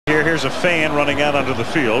Here's a fan running out onto the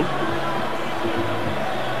field.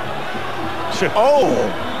 Oh,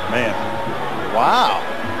 man. Wow.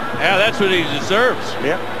 Yeah, that's what he deserves.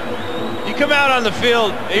 Yeah. You come out on the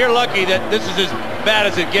field, you're lucky that this is as bad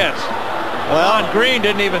as it gets. Well, Green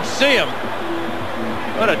didn't even see him.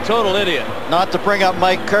 What a total idiot. Not to bring up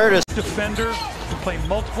Mike Curtis. Defender to play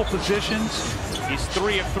multiple positions. He's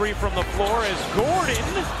 3 of 3 from the floor as Gordon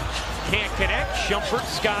can't connect. Shumpert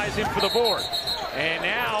skies in for the board. And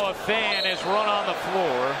now a fan has run on the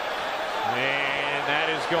floor. And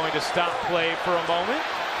that is going to stop play for a moment.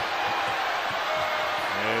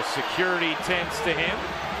 As security tends to him.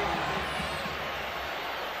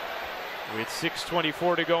 With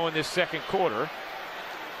 6:24 to go in this second quarter.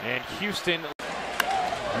 And Houston.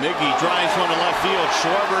 Miggy drives one to left field.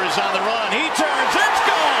 Schwarber is on the run. He turns. It's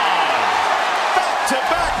gone!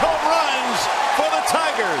 Back-to-back home runs for the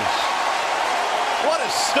Tigers. What a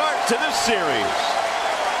start to this series.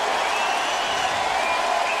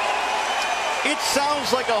 It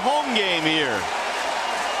sounds like a home game here.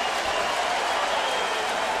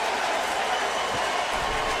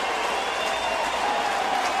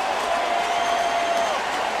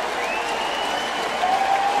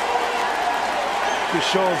 This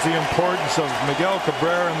shows the importance of Miguel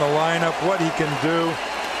Cabrera in the lineup, what he can do.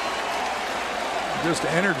 Just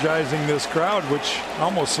energizing this crowd, which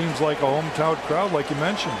almost seems like a hometown crowd, like you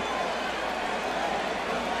mentioned.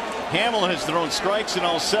 Hamill has thrown strikes in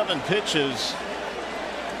all 7 pitches.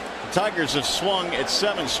 The Tigers have swung at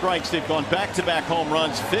 7 strikes. They've gone back-to-back home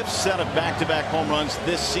runs, 5th set of back-to-back home runs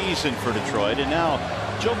this season for Detroit. And now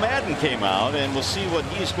Joe Maddon came out, and we'll see what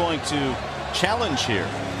he's going to challenge here.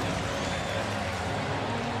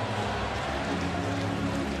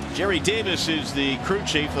 Jerry Davis is the crew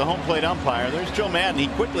chief, the home plate umpire. There's Joe Maddon. He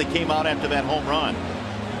quickly came out after that home run.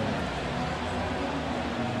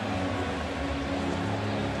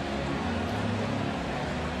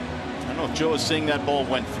 I don't know if Joe is saying that ball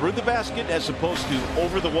went through the basket as opposed to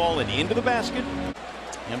over the wall and into the basket.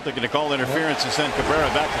 I'm thinking to call interference and send Cabrera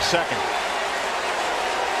back to second.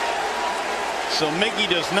 So Miggy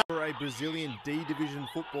does not. A Brazilian D Division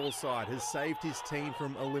football side has saved his team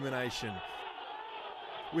from elimination.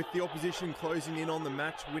 With the opposition closing in on the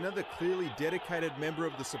match winner, the clearly dedicated member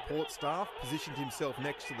of the support staff positioned himself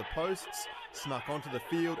next to the posts, snuck onto the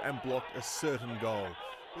field and blocked a certain goal.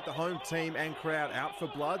 With the home team and crowd out for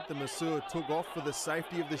blood, the masseur took off for the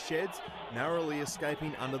safety of the sheds, narrowly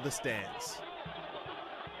escaping under the stands.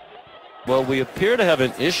 Well, we appear to have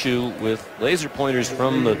an issue with laser pointers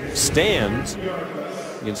from the stands.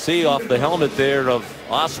 You can see off the helmet there of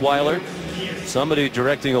Osweiler, somebody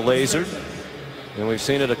directing a laser. And we've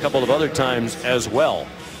seen it a couple of other times as well.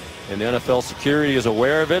 And the NFL security is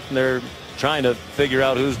aware of it, and they're trying to figure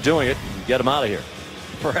out who's doing it and get them out of here.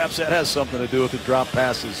 Perhaps that has something to do with the drop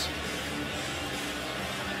passes.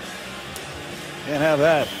 Can't have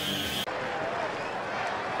that.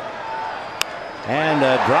 And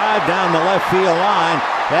a drive down the left field line.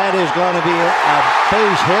 That is going to be a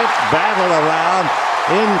base hit, battle around.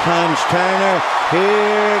 In comes Turner.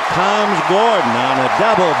 Here comes Gordon on a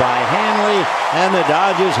double by Hanley, and the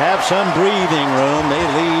Dodgers have some breathing room. They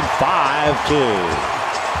lead 5-2.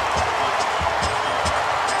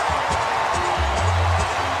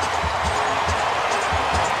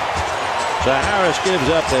 So Harris gives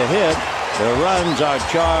up the hit. The runs are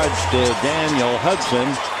charged to Daniel Hudson,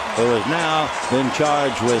 who has now been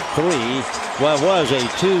charged with 3. What was a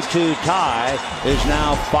 2-2 tie is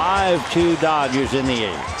now 5-2 Dodgers in the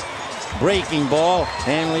 8th. Breaking ball,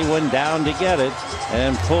 Hanley went down to get it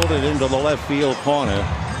and pulled it into the left field corner.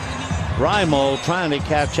 Reimold trying to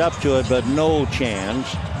catch up to it, but no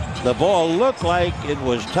chance. The ball looked like it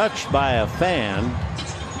was touched by a fan.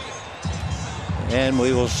 And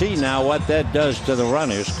we will see now what that does to the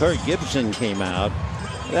runners. Kirk Gibson came out.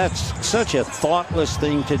 That's such a thoughtless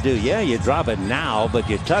thing to do. Yeah, you drop it now, but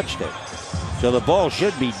you touched it. So the ball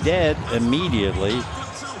should be dead immediately,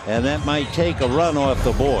 and that might take a run off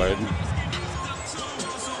the board.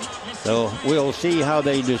 So we'll see how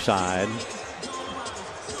they decide.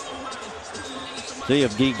 See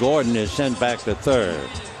if D. Gordon is sent back to third.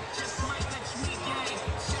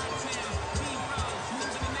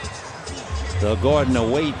 So Gordon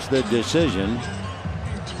awaits the decision.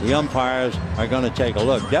 The umpires are going to take a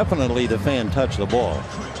look. Definitely the fan touched the ball.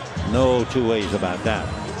 No two ways about that.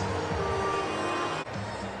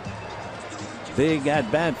 Big at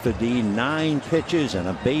bat for D. 9 pitches and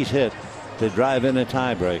a base hit to drive in a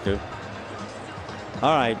tiebreaker.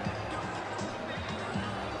 All right.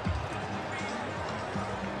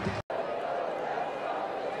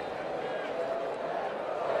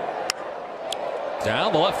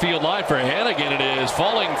 Down the left field line for Hannigan. It is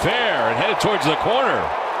falling fair and headed towards the corner.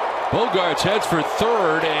 Bogaerts heads for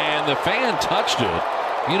third, and the fan touched it.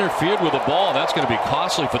 He interfered with the ball, and that's going to be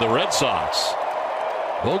costly for the Red Sox.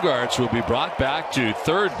 Bogaerts will be brought back to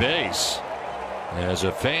third base as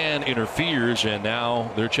a fan interferes, and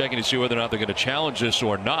now they're checking to see whether or not they're going to challenge this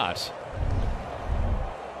or not.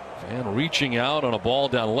 Fan reaching out on a ball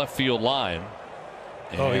down the left field line.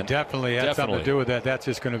 Oh, he definitely had something to do with that. That's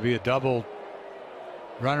just going to be a double.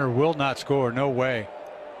 Runner will not score. No way.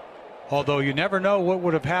 Although you never know what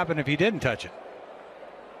would have happened if he didn't touch it.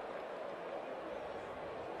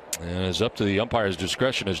 And it's up to the umpire's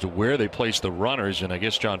discretion as to where they place the runners. And I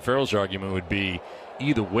guess John Farrell's argument would be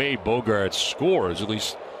either way Bogaerts scores. At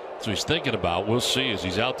least that's what he's thinking about. We'll see as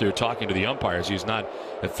he's out there talking to the umpires. He's not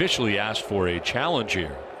officially asked for a challenge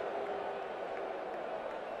here.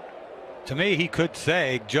 To me, he could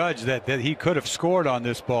judge that he could have scored on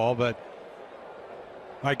this ball, but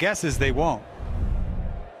my guess is they won't.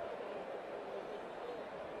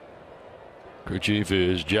 Crew chief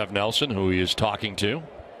is Jeff Nelson, who he is talking to.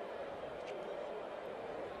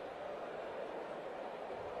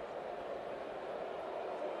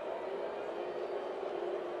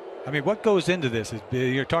 I mean, what goes into this?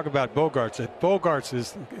 You're talking about Bogaerts. Bogaerts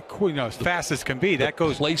is, as fast as can be. That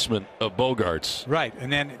goes placement of Bogaerts. Right,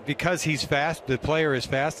 and then because he's fast, the player is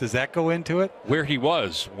fast. Does that go into it? Where he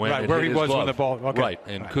was when right, where he was when the ball. Okay. Right,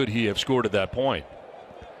 and could he have scored at that point?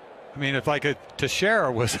 I mean, if like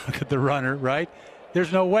Teixeira was the runner, right?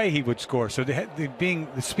 There's no way he would score. So the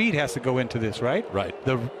speed has to go into this, right? Right.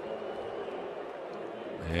 And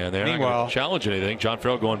they're not going to challenge anything. John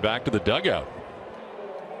Farrell going back to the dugout.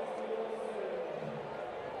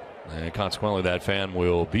 And consequently, that fan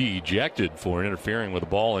will be ejected for interfering with the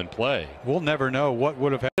ball in play. We'll never know what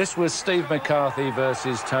would have happened. This was Steve McCarthy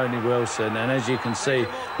versus Tony Wilson, and as you can see,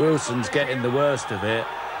 Wilson's getting the worst of it,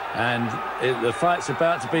 and the fight's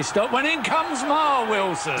about to be stopped when in comes Ma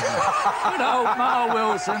Wilson. Good old Ma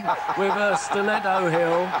Wilson with her stiletto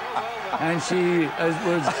heel, and she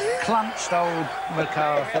was clunched old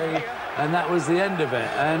McCarthy, and that was the end of it.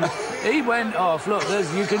 And he went off. Look,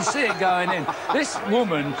 you can see it going in. This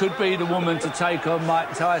woman could be the woman to take on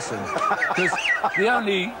Mike Tyson, because the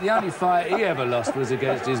only fight he ever lost was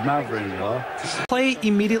against his mother-in-law. Play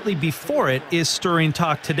immediately before it is stirring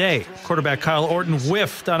talk today. Quarterback Kyle Orton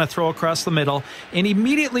whiffed on a throw across the middle and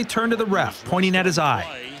immediately turned to the ref, pointing at his eye.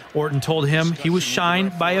 Orton told him he was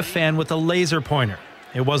shined by a fan with a laser pointer.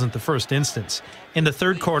 It wasn't the first instance. In the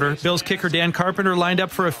third quarter, Bills kicker Dan Carpenter lined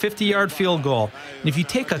up for a 50-yard field goal. And if you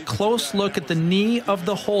take a close look at the knee of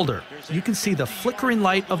the holder, you can see the flickering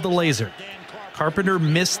light of the laser. Carpenter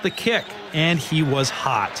missed the kick, and he was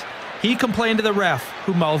hot. He complained to the ref,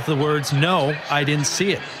 who mouthed the words, "No, I didn't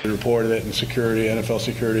see it." He reported it, and security, NFL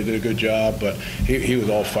security did a good job, but he was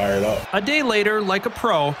all fired up. A day later, like a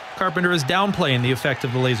pro, Carpenter is downplaying the effect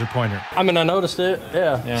of the laser pointer. I mean, I noticed it,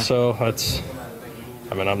 yeah. So it's...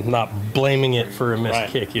 I mean, I'm not blaming it for a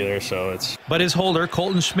missed kick either, so it's... But his holder,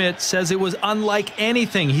 Colton Schmidt, says it was unlike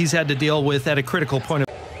anything he's had to deal with at a critical point.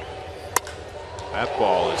 That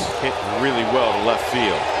ball is hit really well to left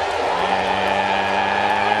field.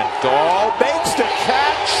 And Dahl makes the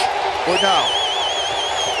catch. Or no.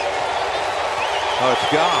 Oh,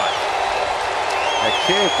 it's gone. That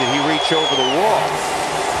kid, did he reach over the wall?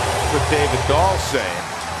 That's what David Dahl's saying.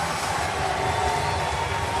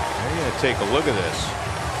 We're going to take a look at this.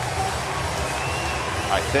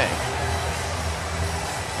 I think.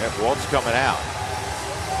 Yeah, Walt's coming out.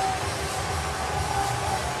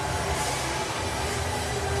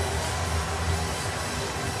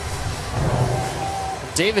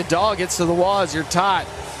 David Dahl gets to the wall as you're taught.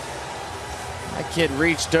 That kid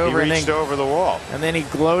reached over. He reached over the wall. And then he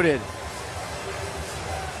gloated.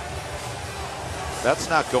 That's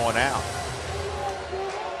not going out.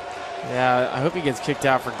 Yeah, I hope he gets kicked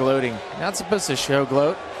out for gloating. Not supposed to show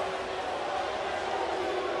gloat.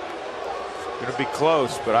 Going to be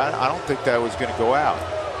close, but I don't think that was going to go out.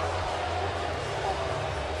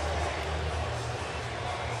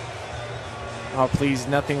 Oh, please,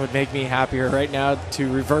 nothing would make me happier right now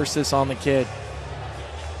to reverse this on the kid.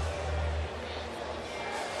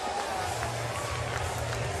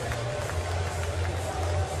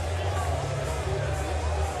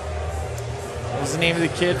 What was the name of the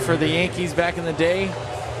kid for the Yankees back in the day?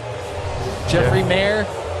 Jeffrey Mayer.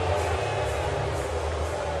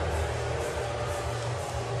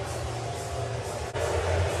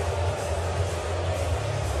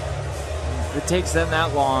 If it takes them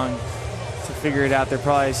that long to figure it out, they're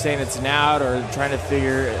probably saying it's an out or trying to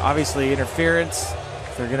figure, obviously, interference.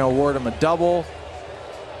 They're going to award him a double.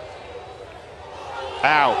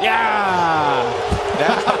 Out. Yeah.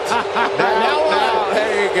 Now,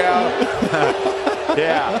 there you go.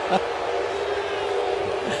 Yeah.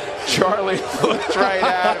 Charlie looked right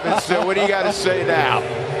at him and said, what do you got to say now?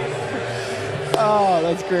 Oh,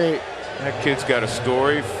 that's great. That kid's got a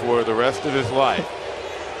story for the rest of his life.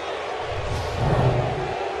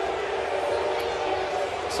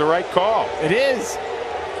 It's the right call. It is.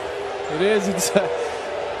 It is.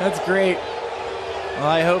 That's great. Well,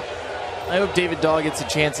 I hope David Dahl gets a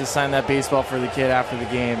chance to sign that baseball for the kid after the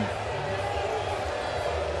game.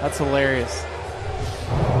 That's hilarious.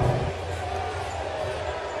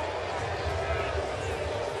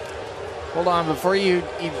 Hold on, before you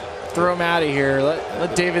throw him out of here,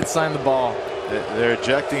 let David sign the ball. They're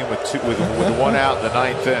ejecting him with one out in the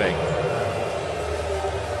 9th inning.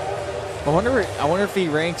 I wonder if he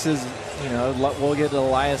ranks as, we'll get an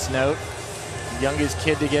Elias note, youngest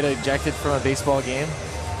kid to get ejected from a baseball game.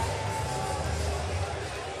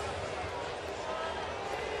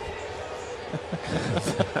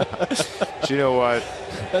 Do you know what?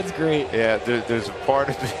 That's great. Yeah, there's a part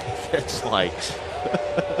of me that's like,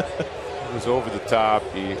 it was over the top.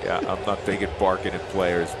 I'm not big at barking at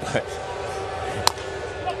players, but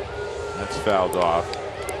that's fouled off.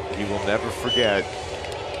 He will never forget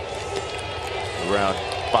around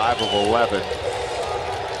 5 of 11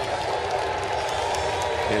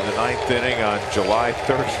 in the 9th inning on July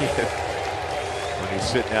 30th when he's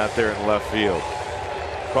sitting out there in left field.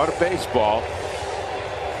 Caught a baseball.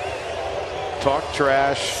 Talk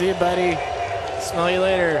trash. See you, buddy. Smell you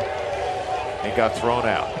later. And got thrown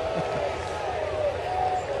out.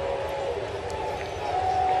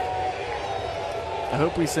 I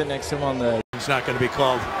hope we sit next to him on the... It's not going to be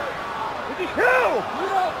called.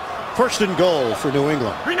 First and goal for New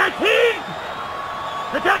England.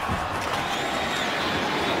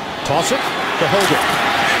 Toss it to Hogan.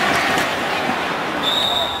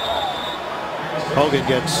 Hogan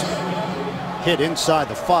gets hit inside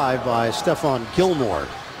the 5 by Stephon Gilmore.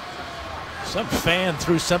 Some fan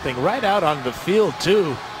threw something right out on the field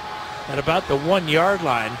too at about the 1-yard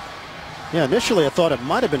line. Yeah, initially I thought it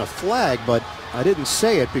might have been a flag, but I didn't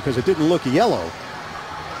say it because it didn't look yellow.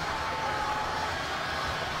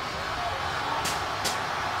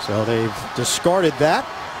 So they've discarded that.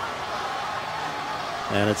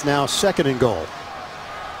 And it's now 2nd and goal.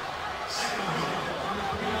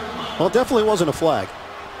 Well, it definitely wasn't a flag.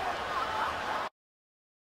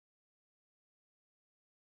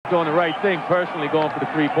 Doing the right thing personally, going for the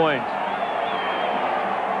 3 points.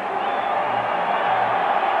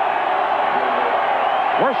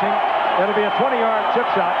 Worshing, it'll be a 20-yard chip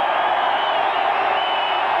shot.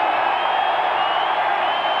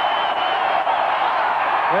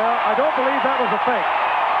 Well, I don't believe that was a fake.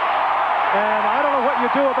 And I don't know what you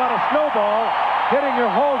do about a snowball hitting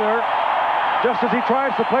your holder just as he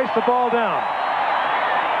tries to place the ball down.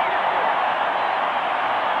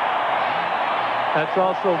 That's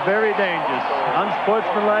also very dangerous,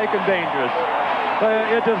 unsportsmanlike and dangerous.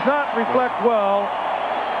 It does not reflect well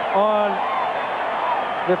on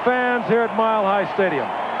the fans here at Mile High Stadium.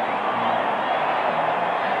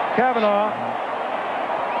 Kavanaugh,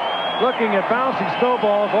 looking at bouncing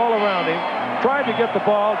snowballs all around him, tried to get the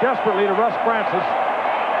ball desperately to Russ Francis.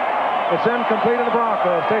 It's incomplete, and the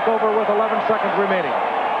Broncos take over with 11 seconds remaining.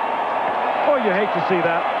 Oh, you hate to see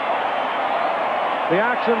that. The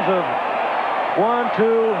actions of 1, 2,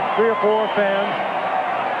 3 or 4 fans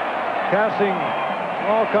casting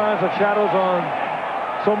all kinds of shadows on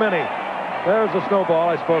so many. There's the snowball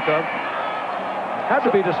I spoke of. Had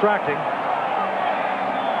to be distracting.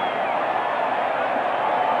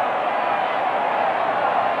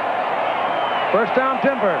 First down,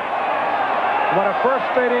 Denver. What a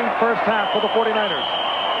frustrating first half for the 49ers.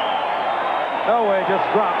 Elway just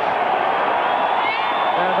drops.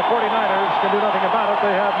 And the 49ers can do nothing about it.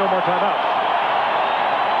 They have no more timeouts.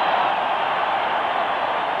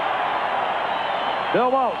 Bill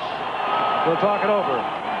Walsh will talk it over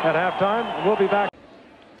at halftime. We'll be back.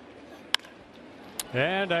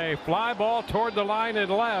 And a fly ball toward the line and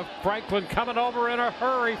left. Franklin coming over in a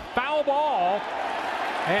hurry. Foul ball.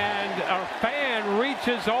 And a fan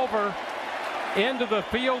reaches over into the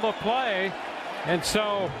field of play. And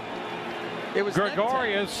so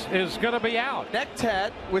Gregorius is going to be out. Neck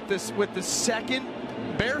tat with the second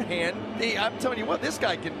bare hand. Hey, I'm telling you what, this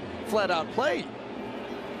guy can flat out play.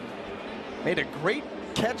 Made a great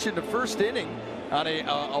catch in the first inning on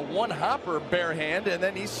a one-hopper bare hand, and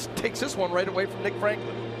then he takes this one right away from Nick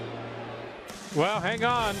Franklin. Well, hang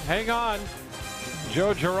on.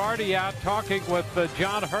 Joe Girardi out talking with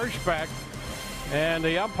John Hirschbeck, and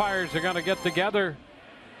the umpires are going to get together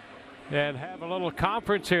and have a little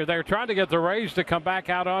conference here. They're trying to get the Rays to come back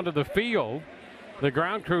out onto the field. The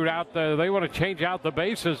ground crew out there, they want to change out the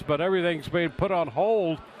bases, but everything's being put on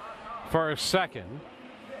hold for a second.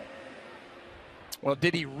 Well,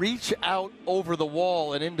 did he reach out over the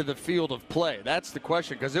wall and into the field of play? That's the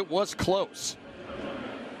question, because it was close.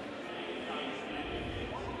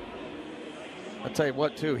 I'll tell you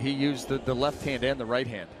what, too, he used the left hand and the right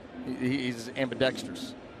hand. He's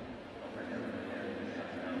ambidextrous.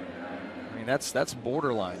 I mean, that's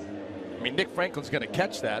borderline. I mean, Nick Franklin's going to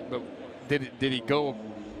catch that, but did he go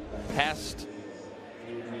past?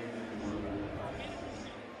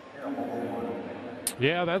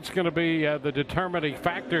 Yeah, that's going to be the determining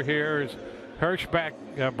factor here as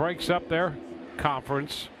Hirschback breaks up their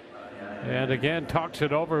conference and again talks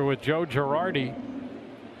it over with Joe Girardi.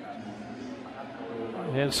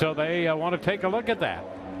 And so they want to take a look at that.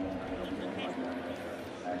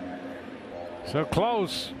 So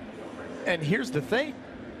close. And here's the thing.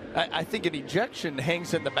 I think an ejection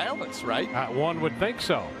hangs in the balance, right? One would think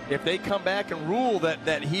so. If they come back and rule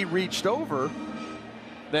that he reached over,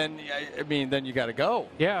 then, I mean, then you got to go.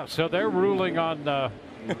 Yeah, so they're ruling on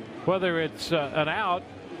whether it's an out,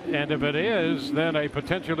 and if it is, then a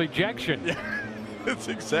potential ejection. Yeah, that's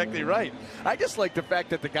exactly right. I just like the fact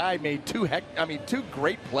that the guy made two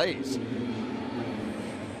great plays.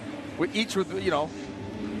 Each with,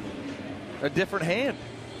 a different hand.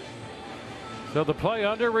 So the play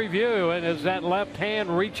under review, and is that left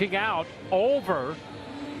hand reaching out over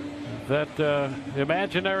that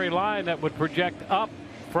imaginary line that would project up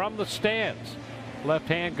from the stands. Left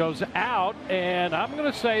hand goes out, and I'm going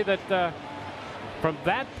to say that from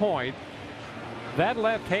that point, that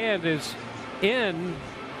left hand is in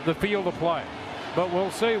the field of play. But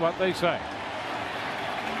we'll see what they say.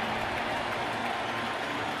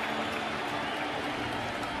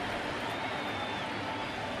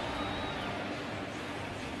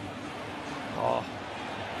 Oh.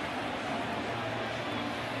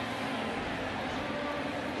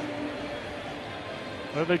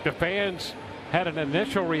 I think the fans had an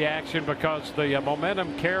initial reaction because the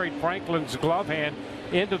momentum carried Franklin's glove hand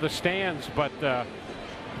into the stands, but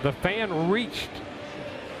the fan reached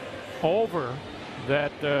over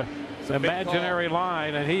that imaginary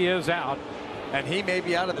line, and he is out. And he may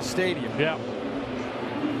be out of the stadium. Yeah.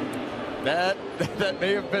 That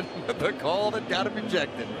may have been the call that got him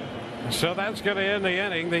ejected. So that's going to end the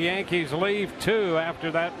inning. The Yankees leave 2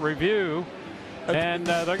 after that review. And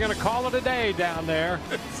they're going to call it a day down there.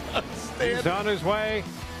 He's on his way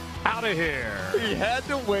out of here. He had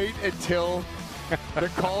to wait until the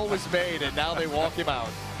call was made, and now they walk him out.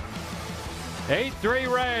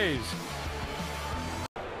 8-3 Rays.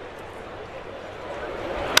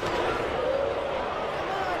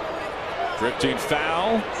 Drifting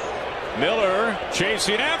foul. Miller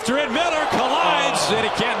chasing after it. Miller collides, and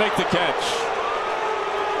he can't make the catch.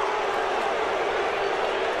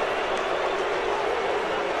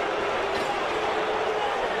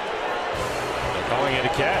 Calling it a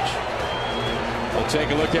catch. We'll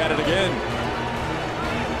take a look at it again.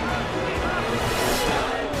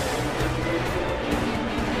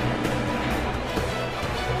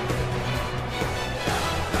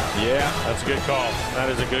 Yeah, that's a good call. That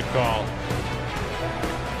is a good call.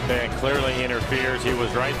 Man clearly interferes. He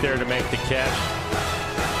was right there to make the catch.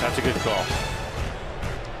 That's a good call.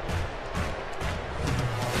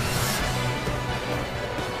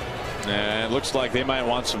 And it looks like they might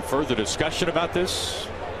want some further discussion about this.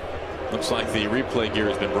 Looks like the replay gear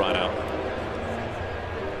has been brought out.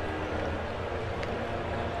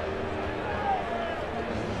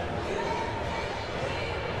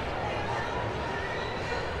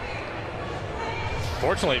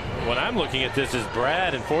 Fortunately, when I'm looking at this is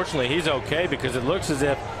Brad, and fortunately he's okay because it looks as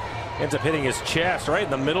if he ends up hitting his chest right in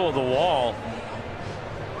the middle of the wall.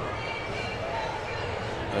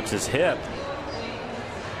 That's his hip.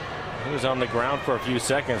 He was on the ground for a few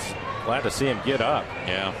seconds. Glad to see him get up.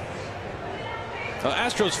 Yeah. Well,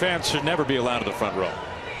 Astros fans should never be allowed in the front row.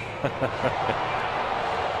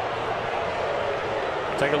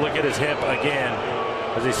 Take a look at his hip again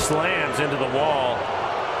as he slams into the wall.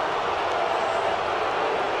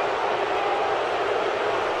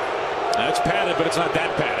 It's padded, but it's not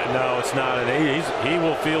that padded. No, it's not. And he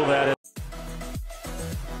will feel that.